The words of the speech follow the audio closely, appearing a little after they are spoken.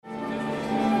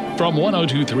From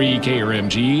 102.3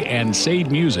 KRMG and Sade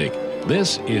Music,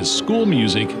 this is School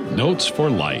Music Notes for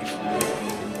Life.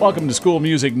 Welcome to School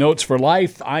Music Notes for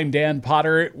Life. I'm Dan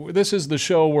Potter. This is the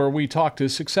show where we talk to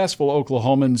successful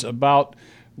Oklahomans about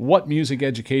what music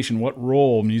education, what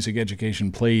role music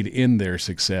education played in their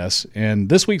success. And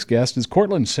this week's guest is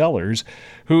Courtland Sellers,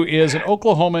 who is an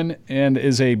Oklahoman and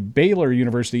is a Baylor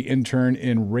University intern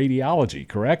in radiology,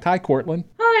 correct? Hi, Courtland.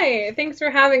 Hi, thanks for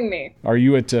having me. Are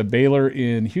you at Baylor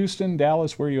in Houston,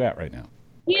 Dallas? Where are you at right now?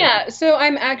 Yeah, so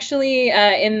I'm actually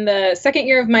in the second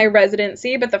year of my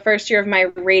residency, but the first year of my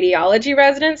radiology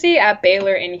residency at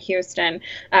Baylor in Houston.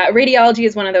 Radiology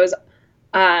is one of those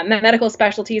medical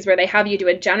specialties where they have you do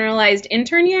a generalized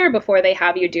intern year before they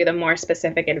have you do the more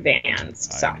specific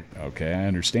advanced. So. Okay, I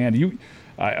understand.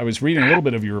 I was reading a little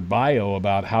bit of your bio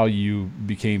about how you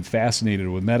became fascinated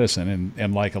with medicine,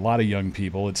 and like a lot of young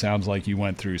people, it sounds like you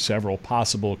went through several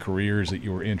possible careers that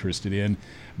you were interested in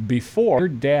before your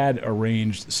dad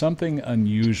arranged something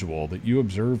unusual that you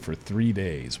observed for 3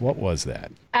 days. What was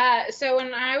that? So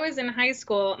when I was in high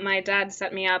school, my dad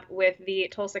set me up with the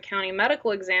Tulsa County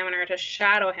medical examiner to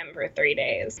shadow him for 3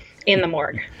 days in the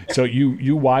morgue. So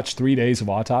you watched 3 days of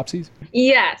autopsies?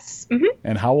 Yes. Mm-hmm.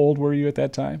 And how old were you at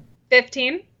that time?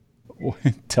 15.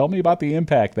 Tell me about the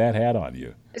impact that had on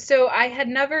you. So I had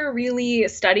never really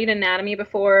studied anatomy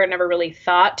before, never really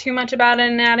thought too much about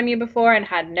anatomy before, and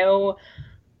had no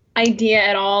idea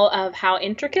at all of how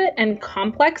intricate and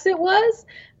complex it was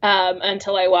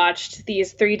until I watched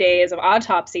these 3 days of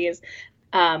autopsies,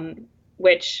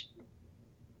 which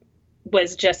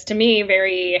was just, to me,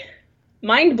 very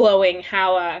mind-blowing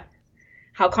how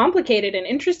complicated and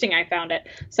interesting I found it.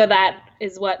 So that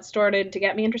is what started to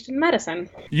get me interested in medicine.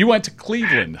 You went to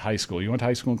Cleveland High School. You went to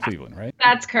high school in Cleveland, right?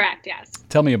 That's correct, yes.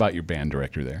 Tell me about your band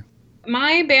director there.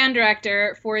 My band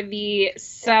director for the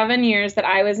 7 years that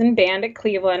I was in band at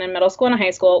Cleveland in middle school and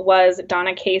high school was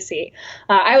Donna Casey.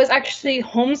 I was actually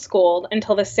homeschooled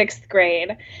until the 6th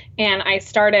grade, and I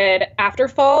started after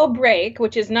fall break,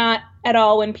 which is not at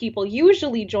all when people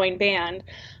usually join band.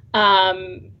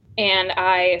 And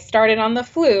I started on the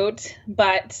flute,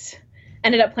 but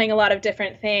ended up playing a lot of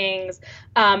different things.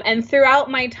 And throughout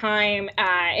my time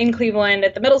in Cleveland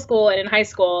at the middle school and in high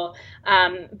school,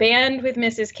 band with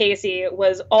Mrs. Casey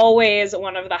was always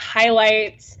one of the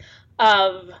highlights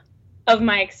of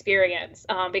my experience,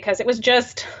 because it was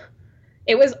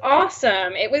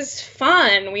awesome. It was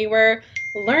fun. We were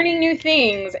learning new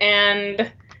things and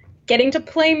getting to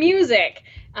play music.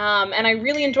 And I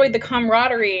really enjoyed the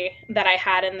camaraderie that I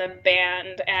had in the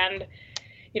band. And,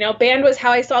 band was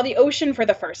how I saw the ocean for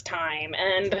the first time.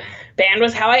 And band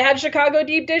was how I had Chicago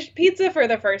deep dish pizza for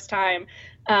the first time.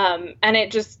 And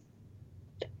it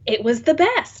was the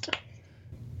best.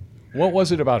 What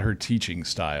was it about her teaching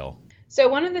style? So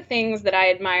one of the things that I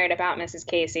admired about Mrs.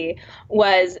 Casey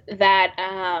was that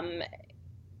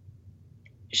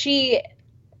she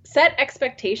set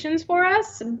expectations for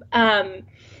us,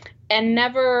 and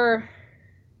never,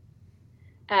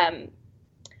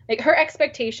 her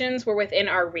expectations were within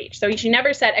our reach. So she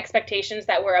never set expectations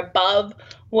that were above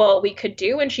what we could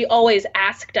do. And she always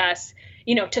asked us,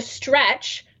 to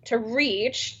stretch, to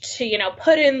reach, to,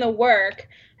 put in the work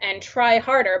and try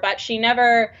harder. But she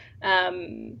never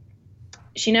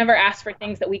asked for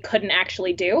things that we couldn't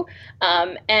actually do.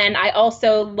 And I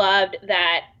also loved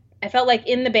that I felt like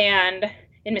in the band,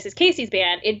 in Mrs. Casey's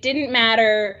band, it didn't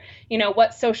matter,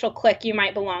 what social clique you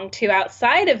might belong to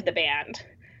outside of the band.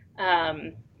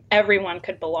 Everyone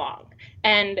could belong.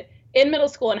 And in middle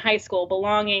school and high school,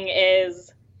 belonging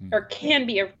is or can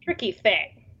be a tricky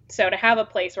thing. So to have a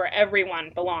place where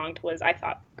everyone belonged was, I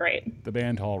thought, great. The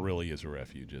band hall really is a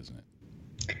refuge, isn't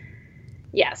it?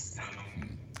 Yes.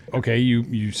 Okay,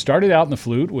 you started out in the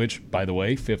flute, which, by the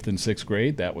way, 5th and 6th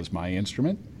grade, that was my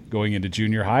instrument. Going into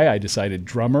junior high, I decided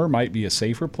drummer might be a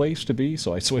safer place to be,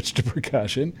 so I switched to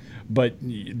percussion. But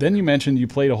then you mentioned you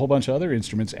played a whole bunch of other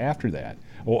instruments after that.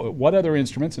 Well, what other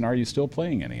instruments, and are you still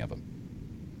playing any of them?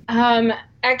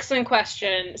 Excellent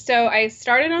question. So I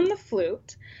started on the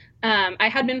flute. I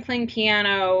had been playing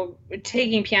piano,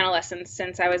 taking piano lessons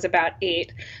since I was about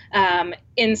 8.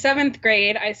 In 7th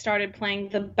grade, I started playing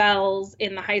the bells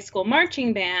in the high school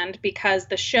marching band because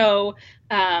the show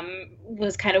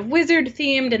was kind of wizard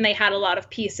themed, and they had a lot of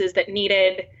pieces that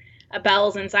needed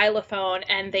bells and xylophone,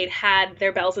 and they'd had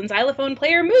their bells and xylophone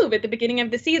player move at the beginning of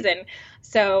the season.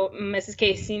 So Mrs.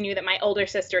 Casey knew that my older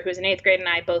sister, who's in 8th grade, and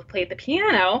I both played the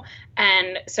piano,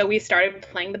 and so we started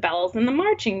playing the bells in the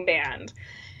marching band.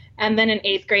 And then in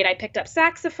 8th grade, I picked up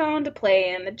saxophone to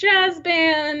play in the jazz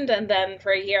band. And then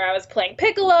for a year, I was playing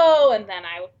piccolo. And then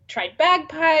I tried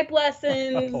bagpipe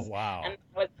lessons. Oh, wow. And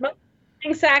I was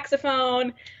playing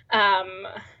saxophone.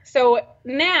 So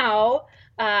now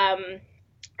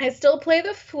I still play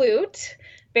the flute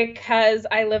because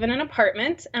I live in an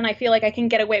apartment and I feel like I can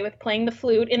get away with playing the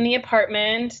flute in the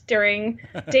apartment during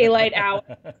daylight hours.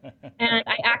 And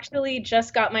I actually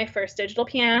just got my first digital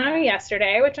piano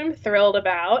yesterday, which I'm thrilled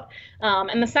about.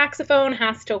 And the saxophone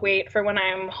has to wait for when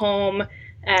I'm home,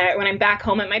 when I'm back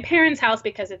home at my parents' house,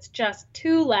 because it's just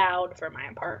too loud for my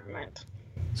apartment.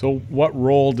 So what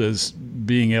role does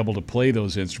being able to play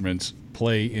those instruments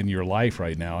play in your life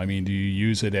right now? I mean, do you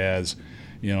use it as,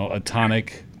 a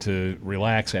tonic to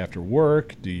relax after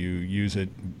work? Do you use it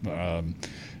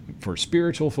for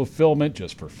spiritual fulfillment,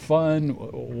 just for fun?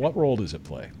 What role does it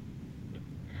play?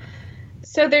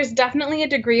 So there's definitely a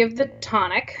degree of the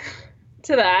tonic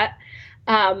to that.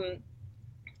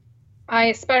 I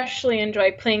especially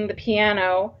enjoy playing the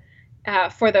piano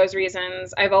for those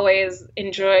reasons. I've always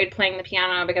enjoyed playing the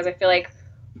piano because I feel like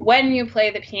when you play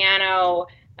the piano,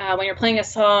 when you're playing a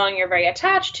song you're very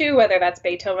attached to, whether that's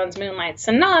Beethoven's Moonlight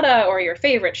Sonata or your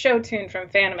favorite show tune from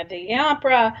Phantom of the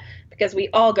Opera, because we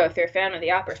all go through Phantom of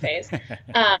the Opera phase.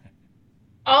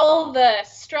 All the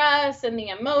stress and the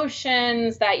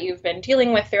emotions that you've been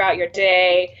dealing with throughout your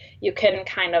day, you can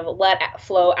kind of let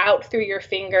flow out through your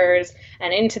fingers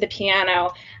and into the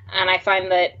piano. And I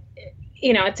find that,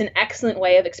 it's an excellent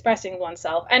way of expressing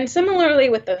oneself. And similarly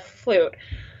with the flute,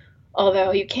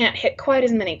 although you can't hit quite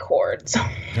as many chords.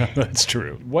 That's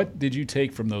true. What did you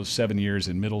take from those 7 years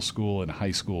in middle school and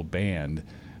high school band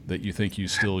that you think you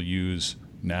still use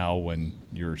now when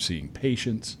you're seeing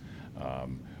patients,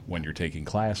 when you're taking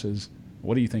classes?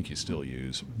 What do you think you still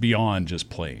use beyond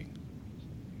just playing?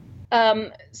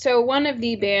 So one of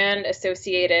the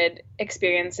band-associated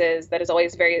experiences that has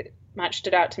always very much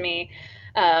stood out to me,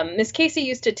 Miss Casey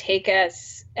used to take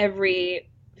us every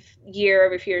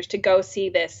few years to go see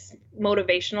this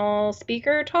motivational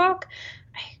speaker talk.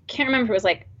 I can't remember if it was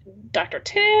like Dr.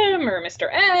 Tim or Mr.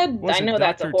 Ed. Was I know it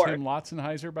that's Dr. a horror. Tim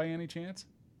Lotzenheiser by any chance?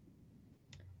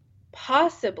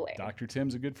 Possibly. Dr.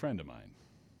 Tim's a good friend of mine.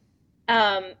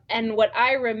 And what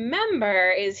I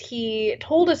remember is he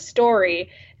told a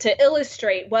story to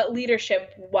illustrate what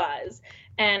leadership was.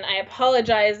 And I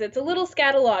apologize, it's a little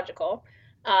scatological.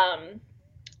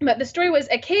 But the story was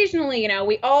occasionally,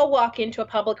 we all walk into a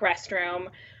public restroom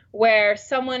where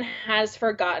someone has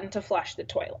forgotten to flush the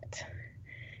toilet.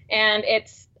 And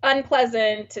it's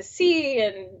unpleasant to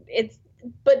see,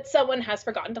 but someone has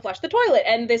forgotten to flush the toilet.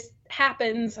 And this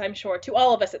happens, I'm sure, to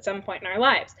all of us at some point in our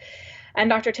lives. And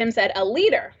Dr. Tim said, a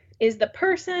leader is the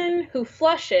person who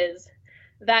flushes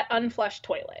that unflushed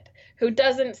toilet, who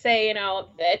doesn't say,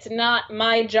 it's not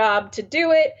my job to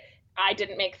do it. I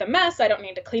didn't make the mess. I don't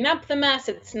need to clean up the mess.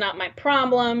 It's not my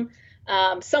problem.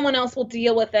 Someone else will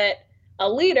deal with it. A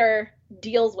leader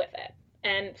deals with it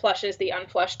and flushes the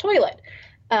unflushed toilet.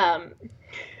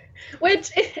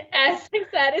 Which, as I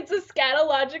said, it's a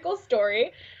scatological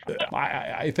story.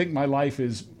 I think my life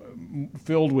is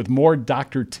filled with more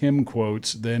Dr. Tim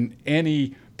quotes than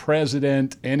any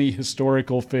president, any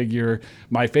historical figure.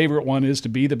 My favorite one is to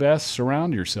be the best,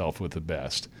 surround yourself with the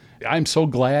best. I'm so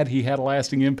glad he had a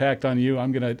lasting impact on you.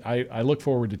 I look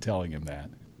forward to telling him that.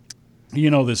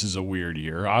 This is a weird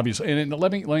year, obviously. And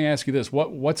let me ask you this: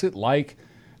 what's it like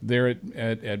there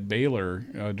at Baylor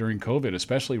during COVID,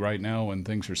 especially right now when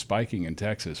things are spiking in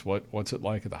Texas? What's it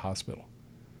like at the hospital?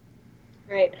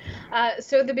 Right.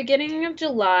 So the beginning of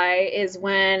July is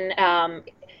when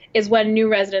new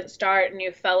residents start,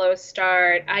 new fellows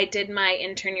start. I did my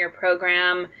intern year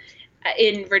program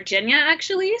in Virginia,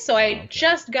 actually. So I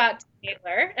just got to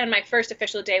Baylor, and my first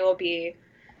official day will be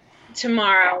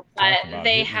tomorrow.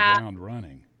 They have the ground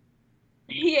running.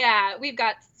 Yeah, we've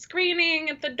got screening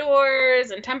at the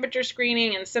doors and temperature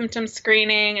screening and symptom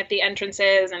screening at the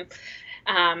entrances, and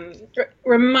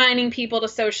reminding people to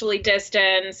socially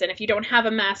distance. And if you don't have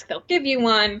a mask, they'll give you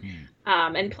one,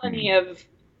 and plenty of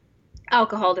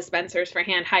alcohol dispensers for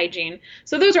hand hygiene.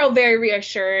 So those are all very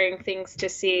reassuring things to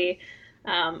see.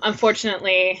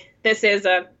 Unfortunately,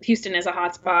 Houston is a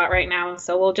hot spot right now,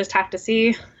 so we'll just have to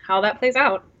see how that plays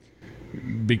out.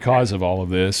 Because of all of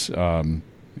this,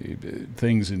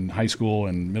 things in high school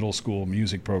and middle school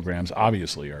music programs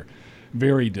obviously are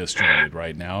very disjointed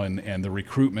right now, and the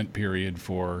recruitment period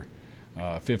for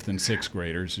 5th and 6th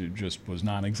graders just was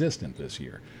non-existent this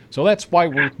year. So that's why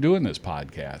we're doing this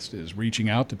podcast, is reaching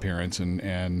out to parents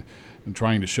and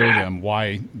trying to show them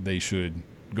why they should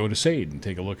go to SAID and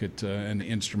take a look at an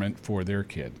instrument for their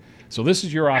kid. So this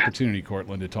is your opportunity,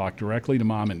 Courtland, to talk directly to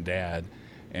mom and dad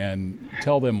and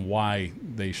tell them why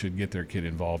they should get their kid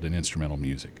involved in instrumental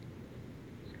music.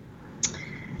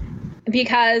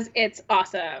 Because it's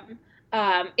awesome.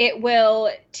 It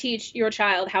will teach your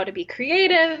child how to be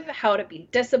creative, how to be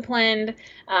disciplined.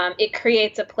 It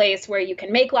creates a place where you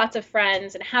can make lots of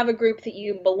friends and have a group that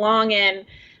you belong in,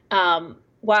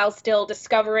 while still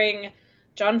discovering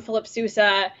John Philip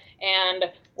Sousa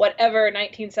and whatever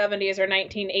 1970s or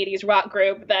 1980s rock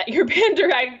group that your band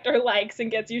director likes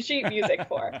and gets you sheet music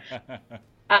for.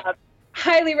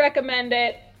 Highly recommend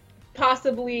it.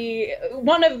 Possibly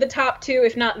one of the top two,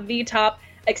 if not the top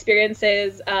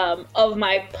experiences of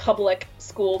my public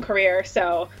school career.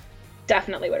 So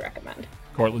definitely would recommend.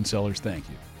 Cortland Sellers, thank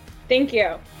you. Thank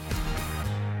you.